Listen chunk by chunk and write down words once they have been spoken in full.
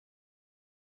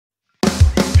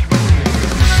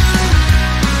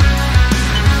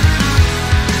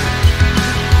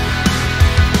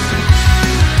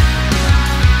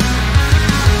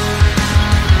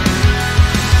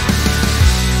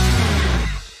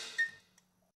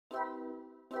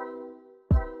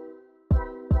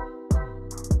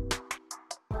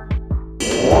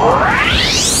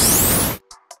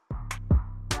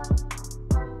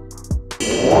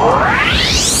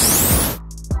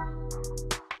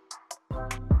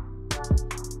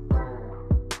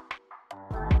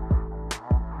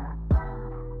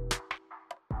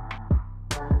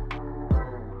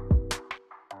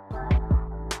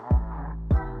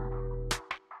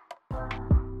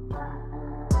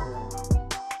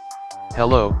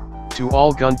Hello, to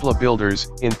all Gunpla builders,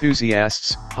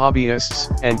 enthusiasts, hobbyists,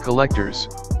 and collectors.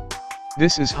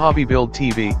 This is HobbyBuild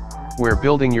TV, where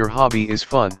building your hobby is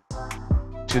fun.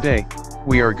 Today,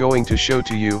 we are going to show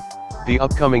to you the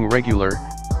upcoming regular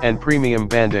and premium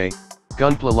Bandai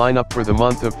Gunpla lineup for the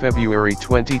month of February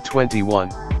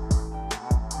 2021.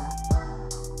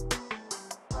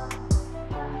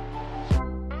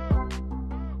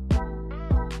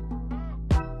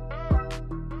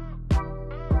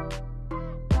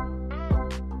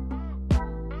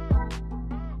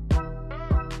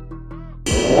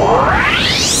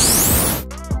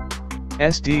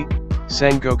 SD,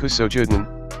 Sangoku Sojuden,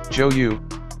 Joyu,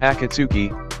 Akatsuki,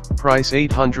 price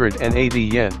 880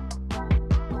 yen.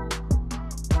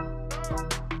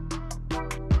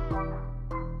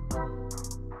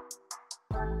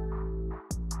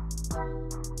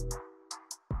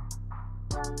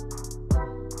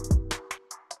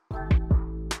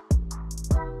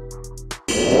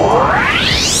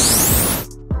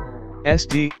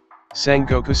 SD,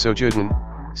 Sangoku Sojuden,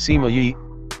 Simayi,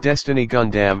 Destiny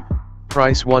Gundam,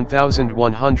 price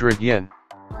 1,100 yen.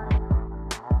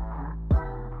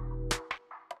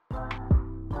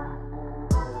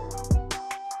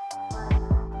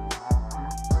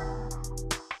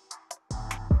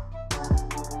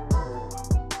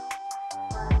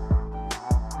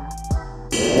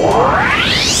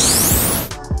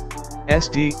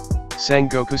 SD,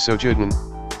 Sangoku Sojuden,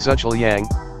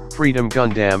 Zuchel Freedom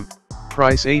Gundam,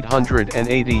 price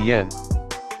 880 yen.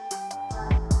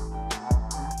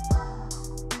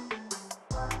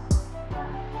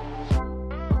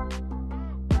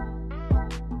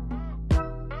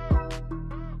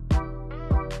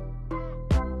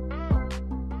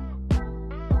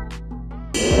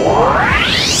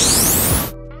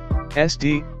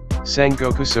 SD,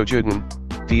 Sangoku Sojuden,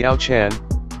 Diao-chan,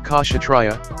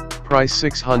 Kashatriya, price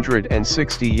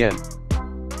 660 yen.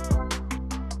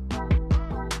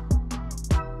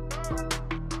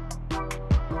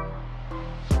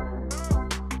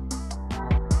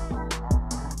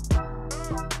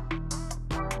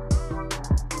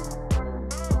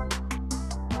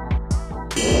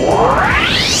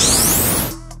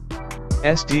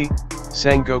 SD,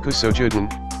 Sangoku Sojuden,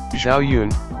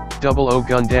 Zhaoyun, Double O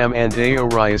Gundam and Ao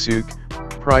Ryusuke,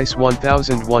 price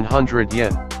 1,100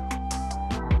 yen.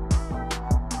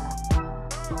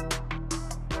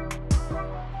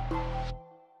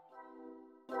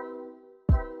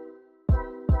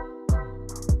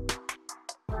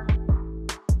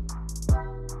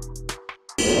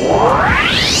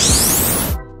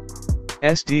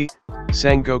 SD,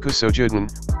 Sangoku Sojuden,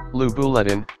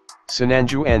 Lubuletin,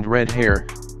 Sananju and Red Hair,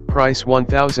 price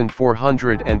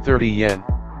 1,430 yen.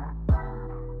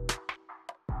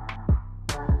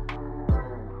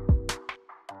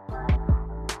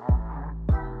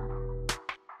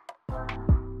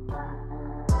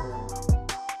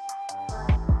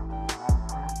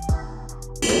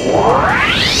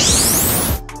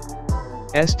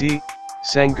 SD,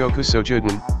 Sangoku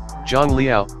Sojuden,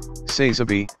 Zhongliao,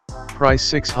 Seizabi, price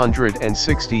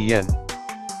 660 yen.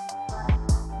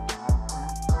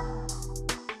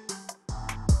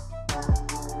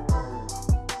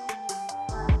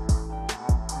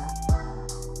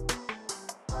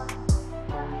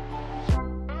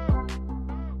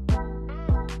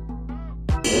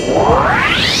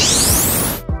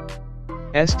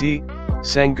 SD,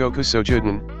 Sangoku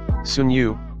Sojuden,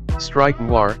 Sunyu, Strike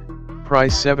Noir,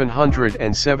 price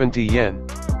 770 yen.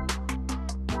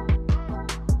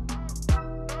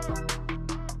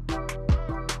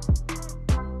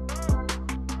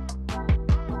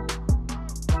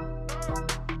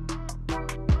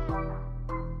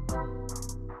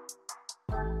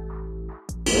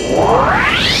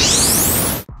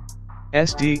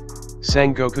 SD,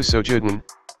 Sangoku Sojuden,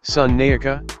 Sun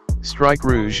Naoka, Strike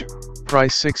Rouge,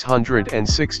 price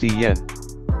 660 yen.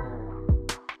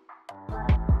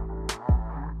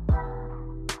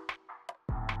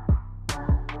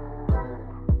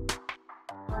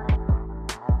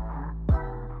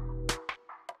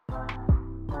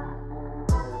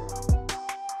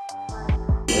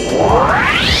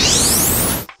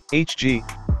 HG,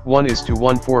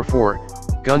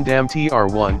 1:144, Gundam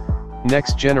TR1,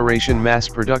 Next Generation Mass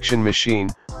Production Machine,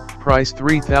 price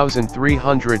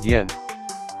 3,300 yen.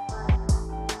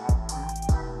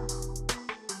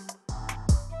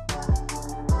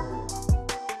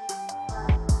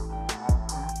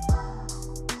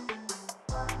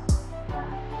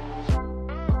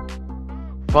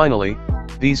 Finally,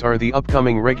 these are the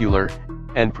upcoming regular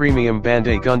and premium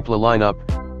Bandai Gunpla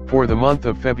lineup for the month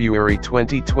of February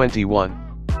 2021.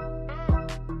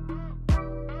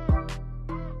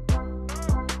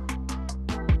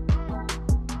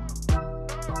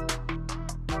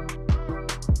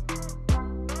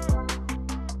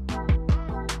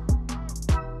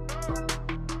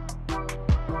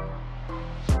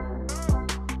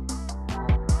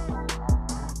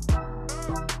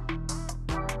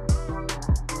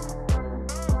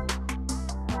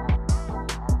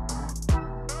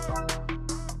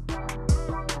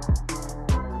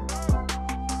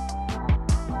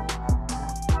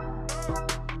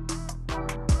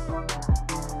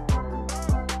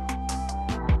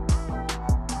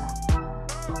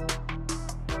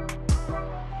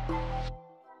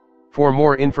 For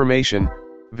more information,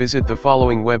 visit the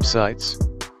following websites: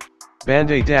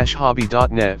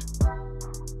 bandai-hobby.net,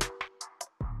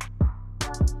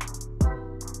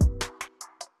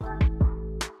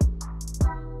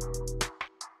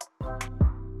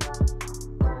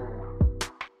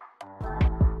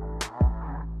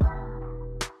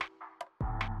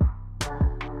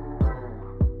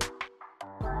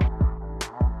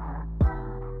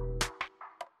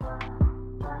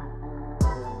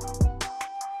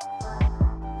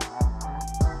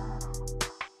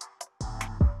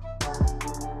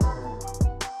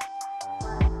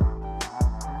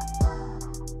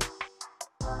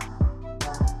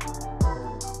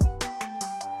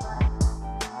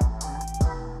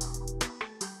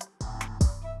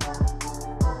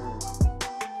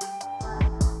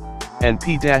 and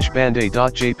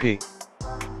p-bandai.jp.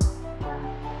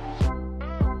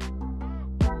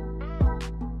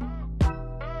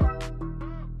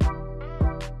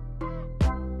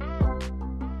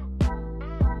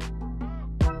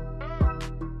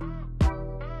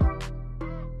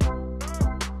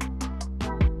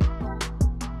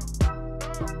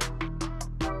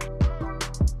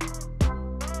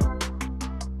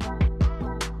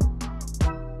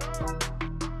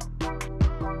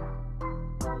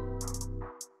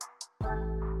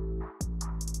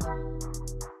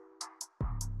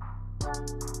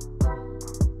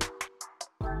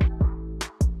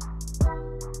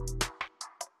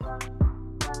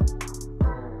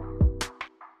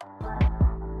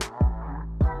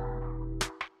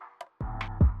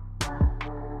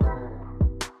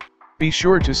 Be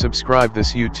sure to subscribe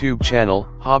this YouTube channel,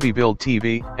 HobbyBuild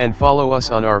TV, and follow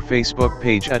us on our Facebook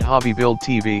page at HobbyBuild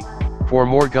TV, for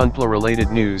more Gunpla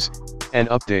related news and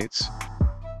updates.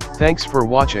 Thanks for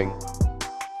watching.